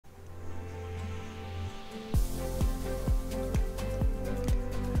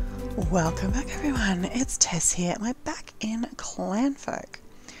Welcome back everyone, it's Tess here. Am I back in Clanfolk?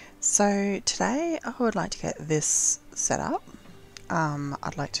 So today I would like to get this set up.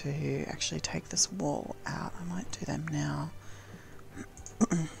 I'd like to actually take this wall out. I might do them now.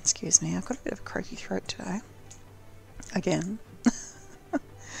 Excuse me, I've got a bit of a croaky throat today. Again. I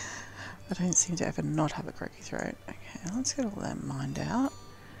don't seem to ever not have a croaky throat. Okay, let's get all that mined out.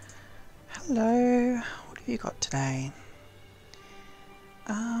 Hello, what have you got today?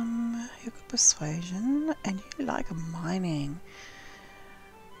 You've got persuasion and you like mining.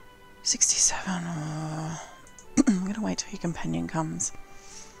 67 or I'm gonna wait till your companion comes.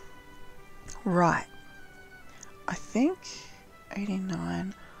 Right. I think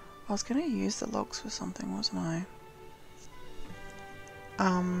 89. I was gonna use the logs for something, wasn't I?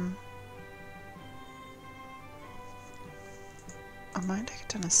 I might take it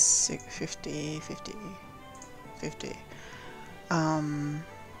down to 50, 50, 50.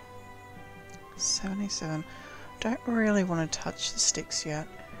 77. Don't really want to touch the sticks yet.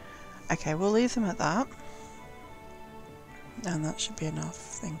 Okay, we'll leave them at that. And that should be enough,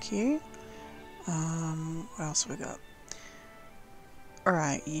 thank you. What else have we got?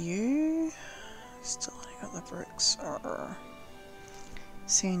 Alright, you still only got the bricks.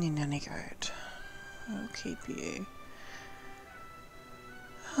 Senior nanny goat. I'll keep you.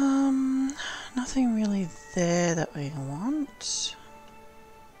 Nothing really there that we want.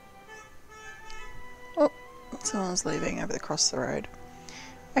 Oh, someone's leaving over across the road.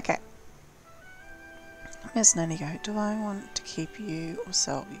 Okay. Miss Nanny Goat, do I want to keep you or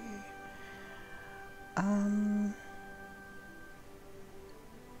sell you?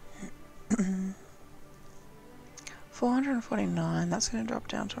 449, that's going to drop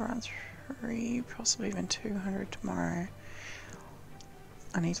down to around 3, possibly even 200 tomorrow.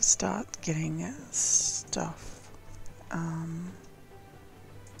 I need to start getting stuff.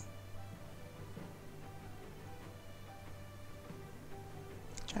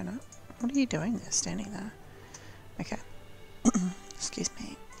 Jonah, what are you doing there, standing there? Okay. Excuse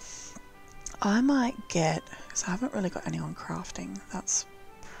me. I might get, because I haven't really got anyone crafting. That's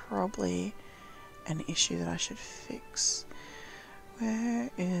probably an issue that I should fix. Where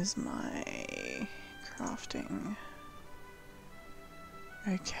is my crafting?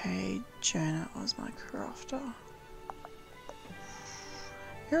 Okay, Jonah was my crafter.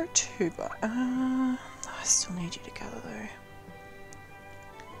 You're a 2 but I still need you to gather though.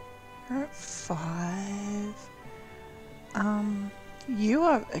 You're at 5. You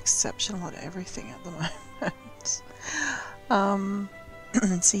are exceptional at everything at the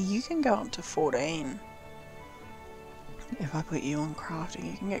moment. See, you can go up to 14. If I put you on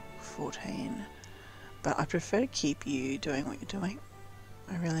crafting, you can get 14. But I prefer to keep you doing what you're doing.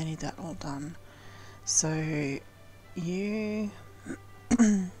 I really need that all done. So, you...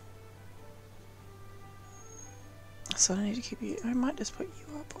 So I need to keep you... I might just put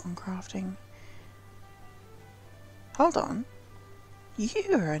you up on crafting. Hold on.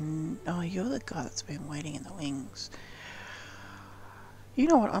 You're oh, you're the guy that's been waiting in the wings. You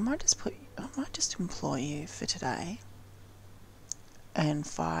know what? I might just employ you for today and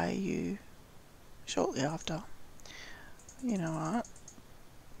fire you shortly after. You know what?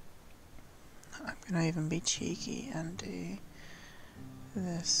 I'm gonna even be cheeky and do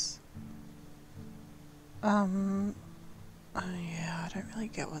this. Oh yeah, I don't really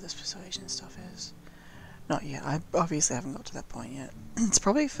get what this persuasion stuff is. Not yet. I obviously haven't got to that point yet. It's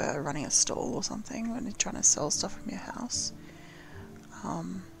probably for running a stall or something when you're trying to sell stuff from your house.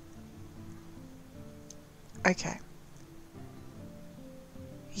 Okay.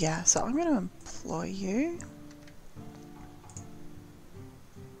 Yeah, so I'm going to employ you.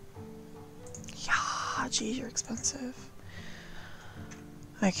 Yeah, geez, you're expensive.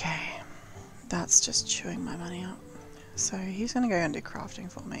 Okay. That's just chewing my money up. So he's going to go and do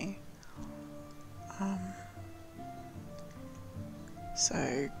crafting for me.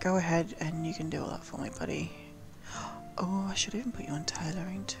 So go ahead and you can do all that for me, buddy. Oh, I should even put you on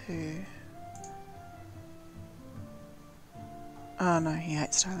tailoring too. Oh no, he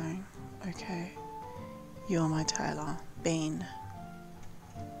hates tailoring. Okay. You're my tailor. Bean.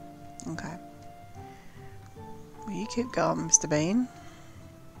 Okay. Will you keep going, Mr. Bean?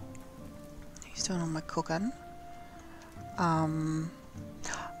 He's doing all my cooking.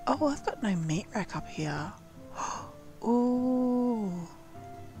 Oh, I've got no meat rack up here. Ooh.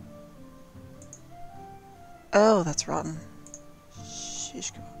 Oh, that's rotten.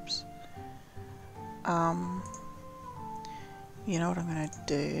 Shish kebabs. You know what I'm gonna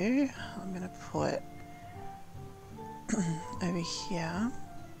do? I'm gonna put over here.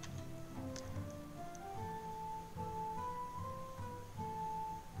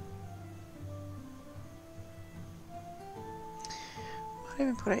 might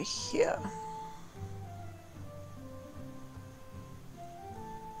even put it here.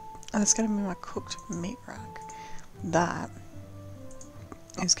 And that's going to be my cooked meat rack. That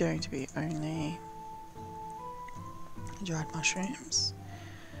is going to be only dried mushrooms.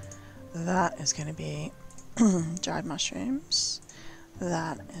 That is going to be dried mushrooms.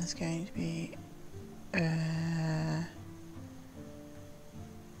 That is going to be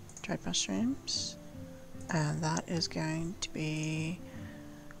dried mushrooms. And that is going to be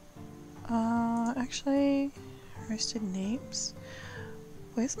actually roasted neeps.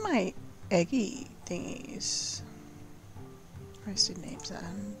 Where's my eggy thingies? Roasted neeps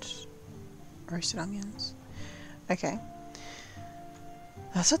and roasted onions. Okay.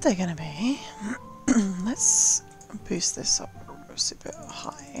 That's what they're gonna be. Let's boost this up super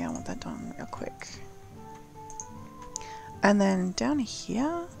high. I want that done real quick. And then down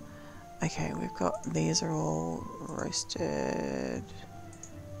here, okay, we've got, these are all roasted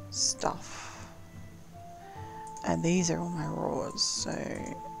stuff. And these are all my raws, so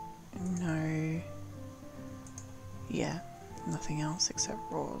no, yeah, nothing else except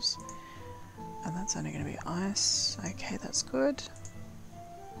raws. And that's only going to be ice. Okay, that's good.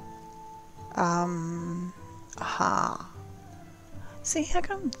 Aha. See, how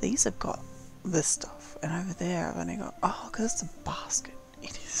come these have got this stuff and over there I've only got, oh, because it's a basket.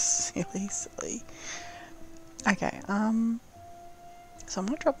 It is silly, silly. Okay, so I'm going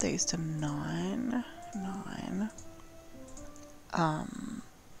to drop these to 9,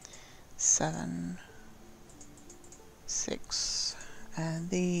 7, 6, and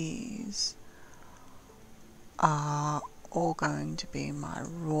these are all going to be my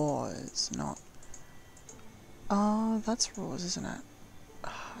raws, not, oh, that's raws, isn't it?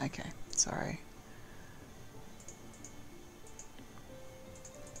 Oh, okay, sorry.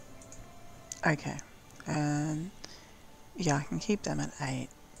 Okay, and yeah, I can keep them at 8.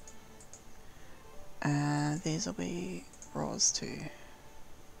 And these will be raws too.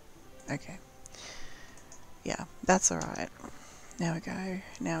 Okay. Yeah, that's alright. Now we go.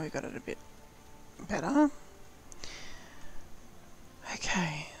 Now we got it a bit better.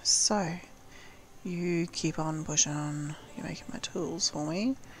 Okay, so you keep on pushing on. You're making my tools for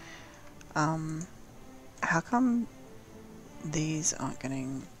me. How come these aren't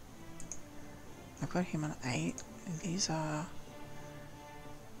getting... I've got him on 8. These are...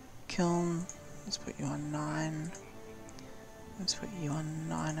 Kiln. Let's put you on 9. Let's put you on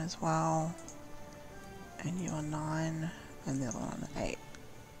 9 as well. And you on 9. And the other one on 8.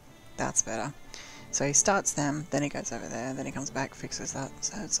 That's better. So he starts them, then he goes over there, then he comes back, fixes that.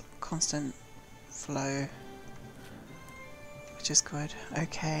 So it's a constant flow, which is good.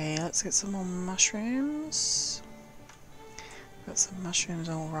 Okay, let's get some more mushrooms. Got some mushrooms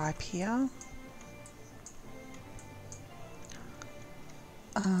all ripe here.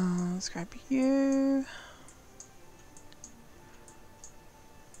 Let's grab you.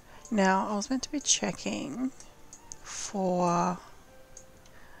 Now, I was meant to be checking for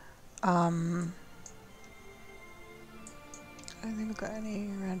I don't think we've got any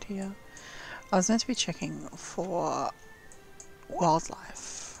around here. I was meant to be checking for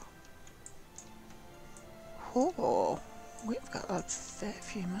wildlife. Oh, we've got a fair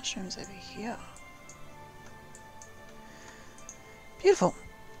few mushrooms over here. Beautiful.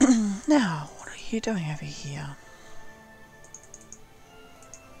 Now, what are you doing over here?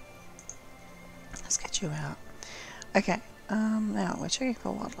 Let's get you out. Okay, now we're checking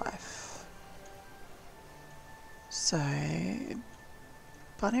for wildlife. So,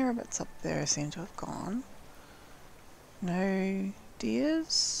 bunny rabbits up there seem to have gone. No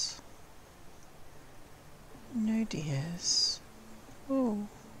deers? No deers. Oh.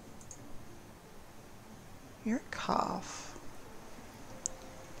 You're a calf.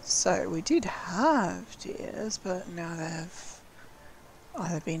 So, we did have deers, but now they've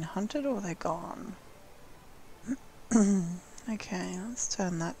either been hunted or they're gone. Okay, let's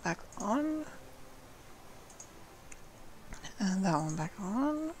turn that back on. And that one back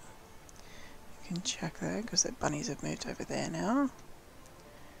on. You can check there because the bunnies have moved over there now.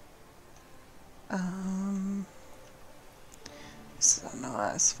 This is a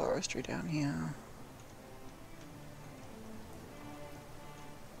nice forestry down here.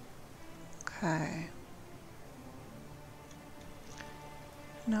 Okay.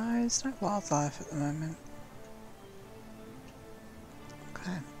 No, there's no wildlife at the moment.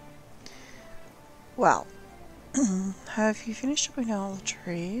 Okay. Well, have you finished chopping down all the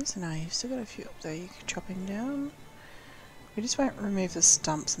trees? No, you've still got a few up there you can chopping down. We just won't remove the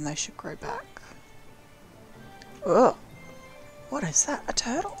stumps and they should grow back. Ugh! What is that? A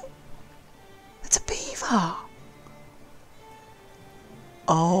turtle? It's a beaver!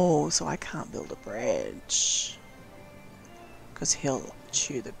 Oh, so I can't build a bridge. Because he'll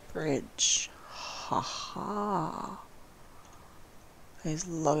chew the bridge. Ha ha. He's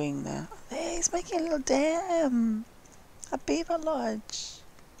logging there. There, he's making a little dam. A beaver lodge.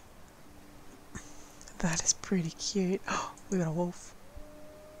 That is pretty cute. Oh, we got a wolf.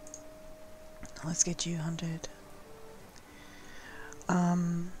 Let's get you hunted.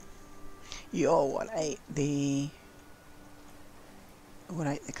 Yo, what ate the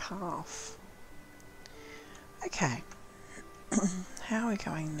calf? Okay. How are we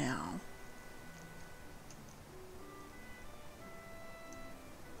going now?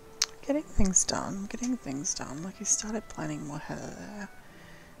 Getting things done. Like, he started planting more heather there,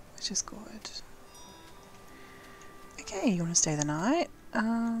 which is good. Okay, you want to stay the night?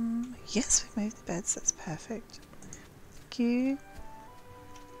 Yes, we moved the beds. That's perfect. Thank you.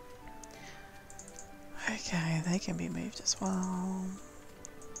 Okay, they can be moved as well.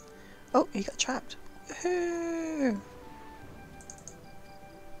 Oh, he got trapped. Woohoo!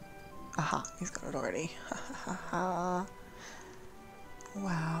 Aha, he's got it already. Ha ha ha ha.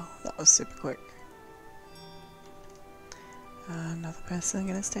 Wow, that was super quick. Another person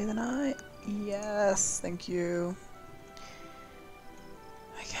gonna stay the night? Yes, thank you.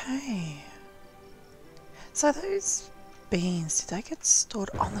 Okay. So those beans, did they get stored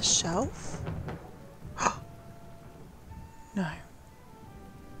on the shelf? No.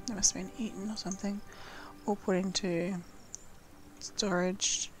 They must have been eaten or something. Or put into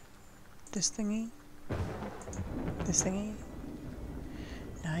storage. This thingy.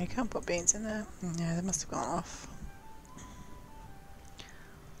 No, you can't put beans in there. No, they must have gone off.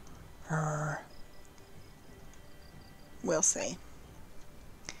 We'll see.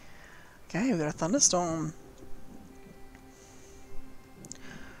 Okay, we've got a thunderstorm.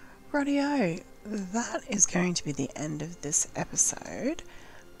 Rightio, that is going to be the end of this episode,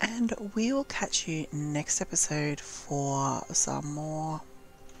 and we will catch you next episode for some more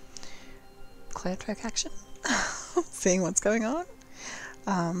Clanfolk action. Seeing what's going on.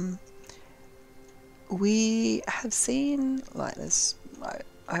 We have seen, like this,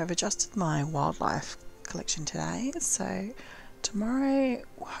 I have adjusted my wildlife collection today, so tomorrow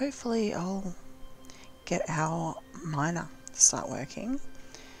hopefully I'll get our miner to start working,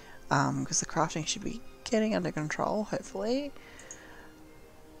 because the crafting should be getting under control, hopefully.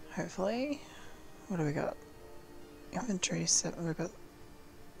 What do we got? Inventory 7, we've got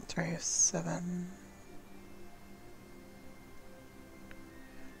 3 of 7.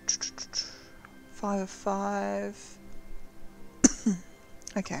 5 of 5.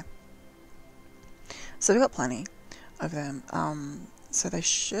 Okay. So we've got plenty of them. So they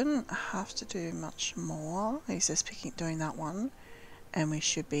shouldn't have to do much more. He's just doing that one, and we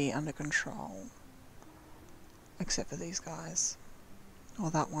should be under control. Except for these guys. Or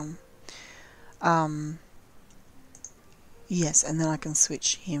that one. Yes, and then I can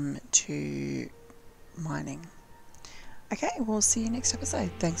switch him to mining. Okay, we'll see you next episode.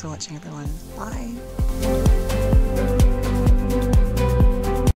 Thanks for watching, everyone. Bye.